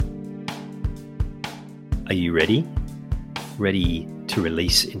Are you ready? Ready to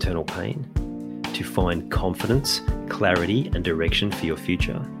release internal pain? To find confidence, clarity, and direction for your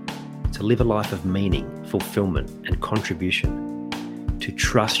future? To live a life of meaning, fulfillment, and contribution? To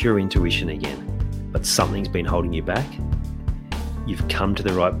trust your intuition again, but something's been holding you back? You've come to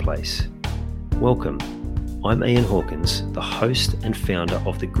the right place. Welcome. I'm Ian Hawkins, the host and founder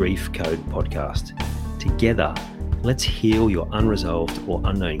of the Grief Code podcast. Together, let's heal your unresolved or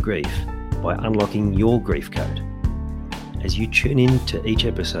unknown grief by unlocking your grief code. As you tune in to each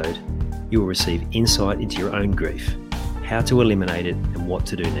episode, you will receive insight into your own grief, how to eliminate it, and what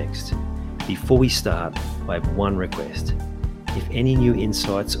to do next. Before we start, I have one request. If any new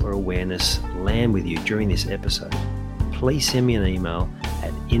insights or awareness land with you during this episode, please send me an email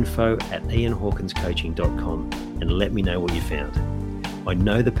at info@ianhawkinscoaching.com and let me know what you found. I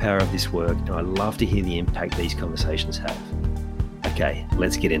know the power of this work and I love to hear the impact these conversations have. Okay,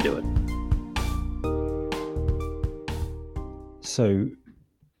 let's get into it. So,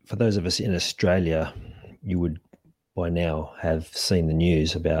 for those of us in Australia, you would by now have seen the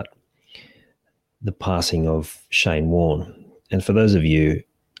news about the passing of Shane Warne. And for those of you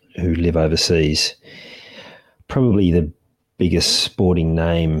who live overseas, probably the biggest sporting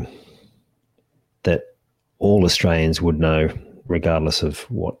name that all Australians would know, regardless of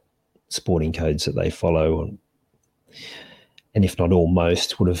what sporting codes that they follow. And if not all,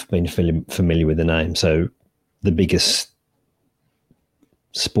 most would have been familiar with the name. So the biggest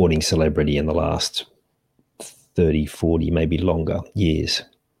sporting celebrity in the last 30, 40, maybe longer years.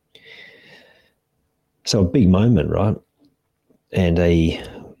 So a big moment, right? And a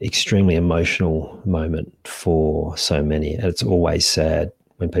extremely emotional moment for so many. And it's always sad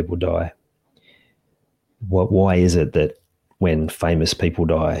when people die. Why is it that when famous people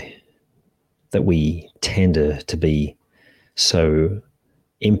die, that we tend to be so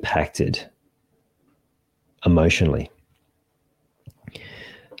impacted emotionally?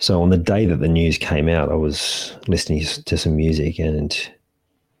 So on the day that the news came out, I was listening to some music and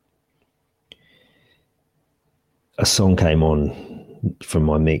a song came on from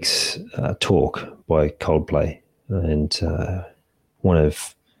my mix, Talk by Coldplay. And one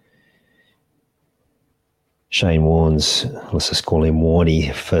of Shane Warne's, let's just call him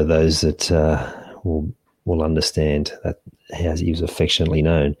Warnie for those that will understand that he was affectionately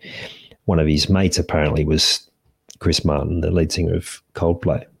known. One of his mates apparently was Chris Martin, the lead singer of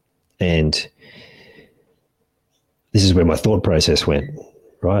Coldplay. And this is where my thought process went,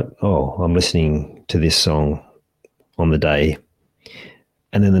 right? Oh, I'm listening to this song on the day.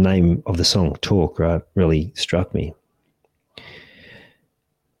 And then the name of the song, Talk, right, really struck me.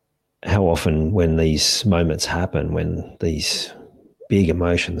 How often when these moments happen, when these big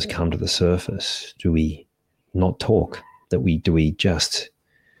emotions come to the surface, do we not talk? Do we just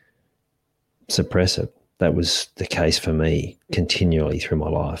suppress it? That was the case for me continually through my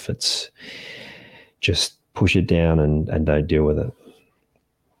life. It's just push it down and don't deal with it.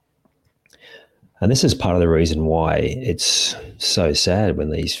 And this is part of the reason why it's so sad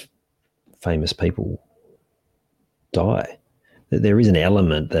when these famous people die. There is an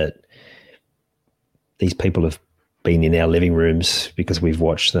element that these people have been in our living rooms because we've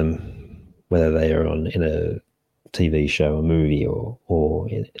watched them, whether they are in a TV show, a movie, or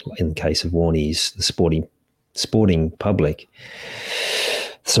in the case of Warnie's, the sporting public.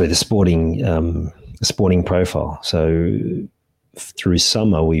 Sorry, the sporting profile. So through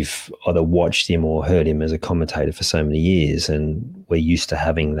summer, we've either watched him or heard him as a commentator for so many years, and we're used to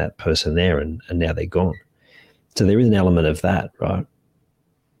having that person there, and now they're gone. So there is an element of that, right?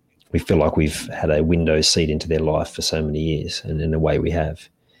 We feel like we've had a window seat into their life for so many years, and in a way we have.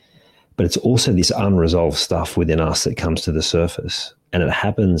 But it's also this unresolved stuff within us that comes to the surface. And it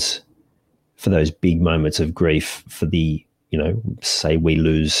happens for those big moments of grief, for say we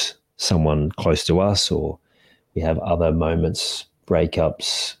lose someone close to us, or we have other moments,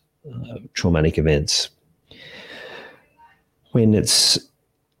 breakups, traumatic events. When it's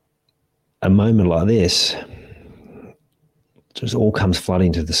a moment like this, it just all comes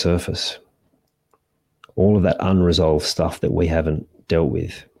flooding to the surface. All of that unresolved stuff that we haven't dealt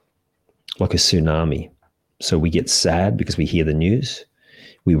with, like a tsunami. So we get sad because we hear the news,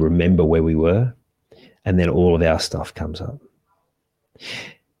 we remember where we were, and then all of our stuff comes up.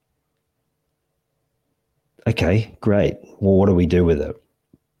 Okay, great. Well, what do we do with it?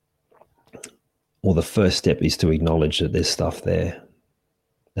 Well, the first step is to acknowledge that there's stuff there,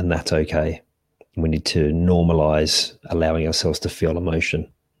 and that's okay. We need to normalize allowing ourselves to feel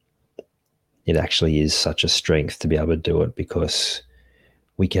emotion. It actually is such a strength to be able to do it, because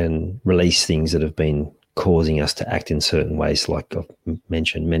we can release things that have been causing us to act in certain ways, like I've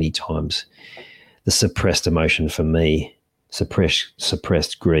mentioned many times. the suppressed emotion for me,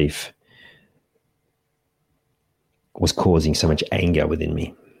 suppressed grief, was causing so much anger within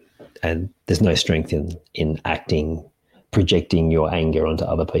me. And there's no strength in acting, projecting your anger onto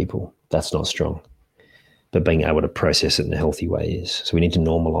other people. That's not strong. But being able to process it in a healthy way is. So we need to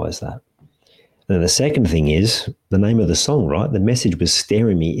normalize that. And then the second thing is the name of the song, right? The message was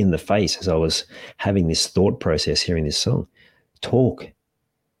staring me in the face as I was having this thought process, hearing this song. Talk.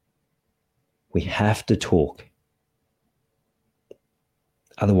 We have to talk.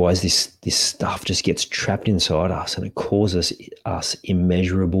 Otherwise, this stuff just gets trapped inside us and it causes us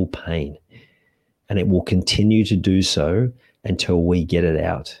immeasurable pain. And it will continue to do so until we get it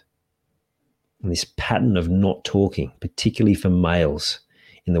out. And this pattern of not talking, particularly for males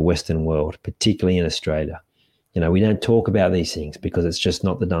in the Western world, particularly in Australia, we don't talk about these things because it's just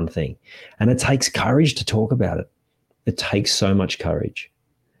not the done thing. And it takes courage to talk about it. It takes so much courage.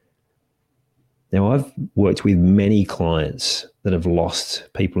 Now, I've worked with many clients that have lost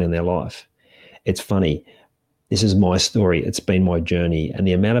people in their life. It's funny. This is my story. It's been my journey. And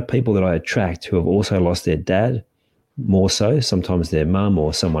the amount of people that I attract who have also lost their dad, more so, sometimes their mum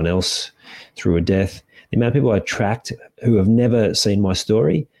or someone else through a death, the amount of people I attract who have never seen my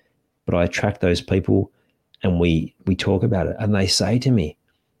story, but I attract those people and we talk about it. And they say to me,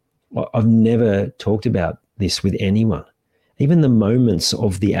 I've never talked about this with anyone, even the moments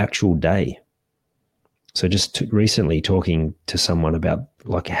of the actual day. So just recently talking to someone about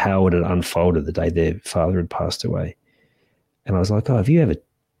like how it had unfolded the day their father had passed away. And I was like, have you ever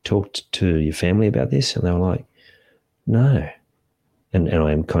talked to your family about this? And they were like, no. And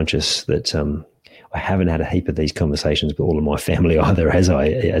I am conscious that I haven't had a heap of these conversations with all of my family either as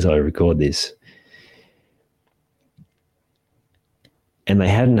I record this. And they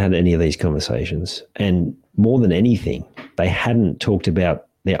hadn't had any of these conversations. And more than anything, they hadn't talked about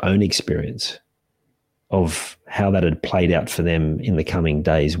their own experience of how that had played out for them in the coming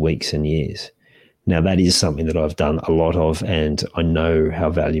days, weeks, and years. Now, that is something that I've done a lot of, and I know how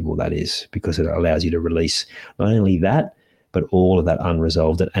valuable that is because it allows you to release not only that, but all of that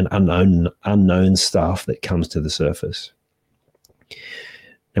unresolved and unknown stuff that comes to the surface.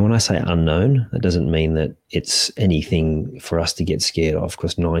 And when I say unknown, that doesn't mean that it's anything for us to get scared of,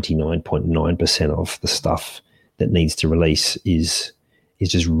 because 99.9% of the stuff that needs to release is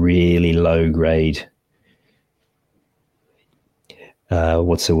just really low grade.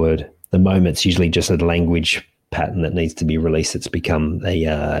 The moment's usually just a language pattern that needs to be released. It's become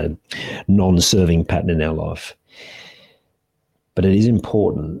a non-serving pattern in our life. But it is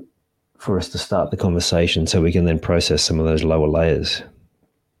important for us to start the conversation so we can then process some of those lower layers.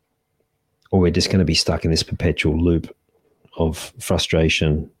 Or we're just going to be stuck in this perpetual loop of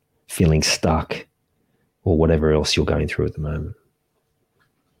frustration, feeling stuck, or whatever else you're going through at the moment.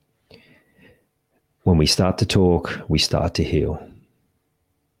 When we start to talk, we start to heal.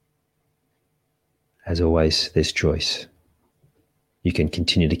 As always, there's choice. You can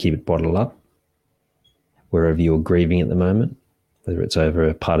continue to keep it bottled up wherever you're grieving at the moment, whether it's over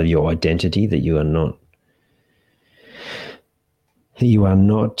a part of your identity that you are not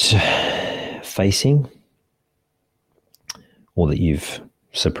facing, or that you've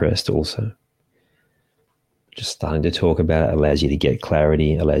suppressed also. Just starting to talk about it allows you to get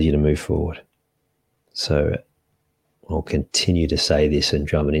clarity, allows you to move forward. So I'll continue to say this and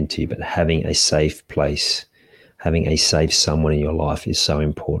drum it into you, but having a safe place, having a safe someone in your life is so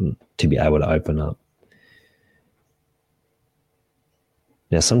important to be able to open up.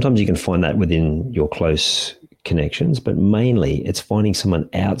 Now, sometimes you can find that within your close connections, but mainly it's finding someone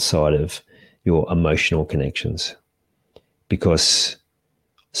outside of your emotional connections, because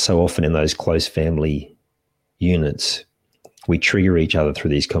so often in those close family units, we trigger each other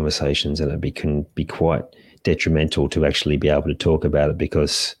through these conversations, and it can be quite detrimental to actually be able to talk about it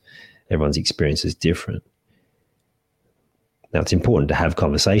because everyone's experience is different. Now, it's important to have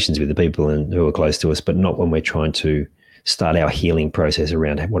conversations with the people who are close to us, but not when we're trying to start our healing process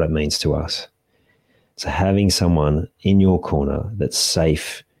around what it means to us. So having someone in your corner that's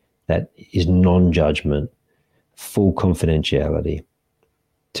safe, that is non-judgment, full confidentiality,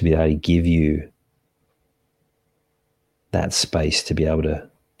 to be able to give you that space to be able to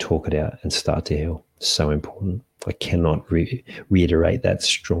talk it out and start to heal. So important. I cannot reiterate that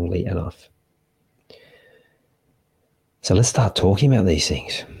strongly enough. So let's start talking about these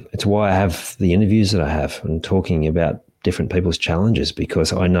things. It's why I have the interviews that I have and talking about different people's challenges,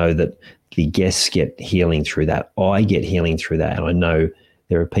 because I know that the guests get healing through that. I get healing through that. And I know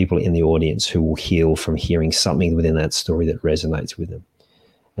there are people in the audience who will heal from hearing something within that story that resonates with them.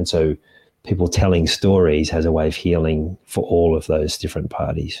 And so people telling stories has a way of healing for all of those different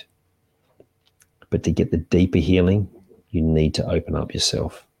parties. But to get the deeper healing, you need to open up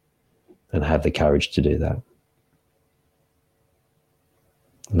yourself and have the courage to do that.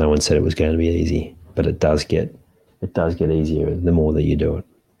 No one said it was going to be easy, but it does get easier the more that you do it.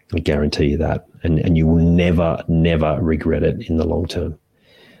 I guarantee you that. And you will never, never regret it in the long term.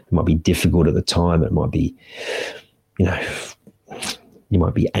 It might be difficult at the time. It might be, you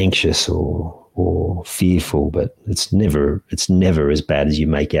might be anxious or fearful, but it's never as bad as you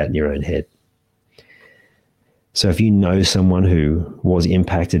make out in your own head. So if you know someone who was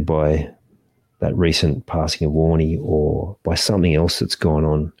impacted by that recent passing of Warnie or by something else that's gone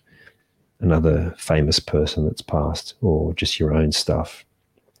on, another famous person that's passed, or just your own stuff,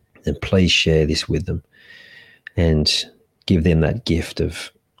 then please share this with them and give them that gift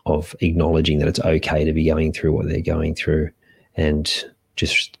of acknowledging that it's okay to be going through what they're going through, and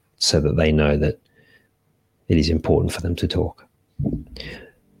just so that they know that it is important for them to talk.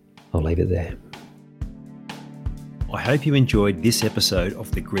 I'll leave it there. I hope you enjoyed this episode of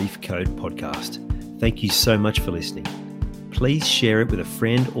the Grief Code podcast. Thank you so much for listening. Please share it with a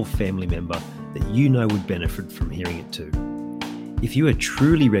friend or family member that you know would benefit from hearing it too. If you are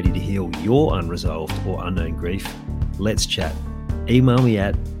truly ready to heal your unresolved or unknown grief, let's chat. Email me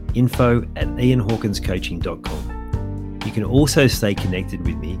at info@ianhawkinscoaching.com. You can also stay connected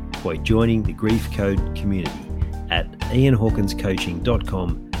with me by joining the Grief Code community at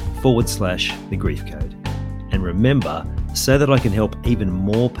ianhawkinscoaching.com/the Grief Code. And remember, so that I can help even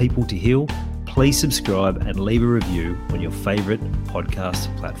more people to heal, please subscribe and leave a review on your favorite podcast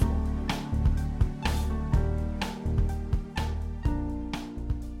platform.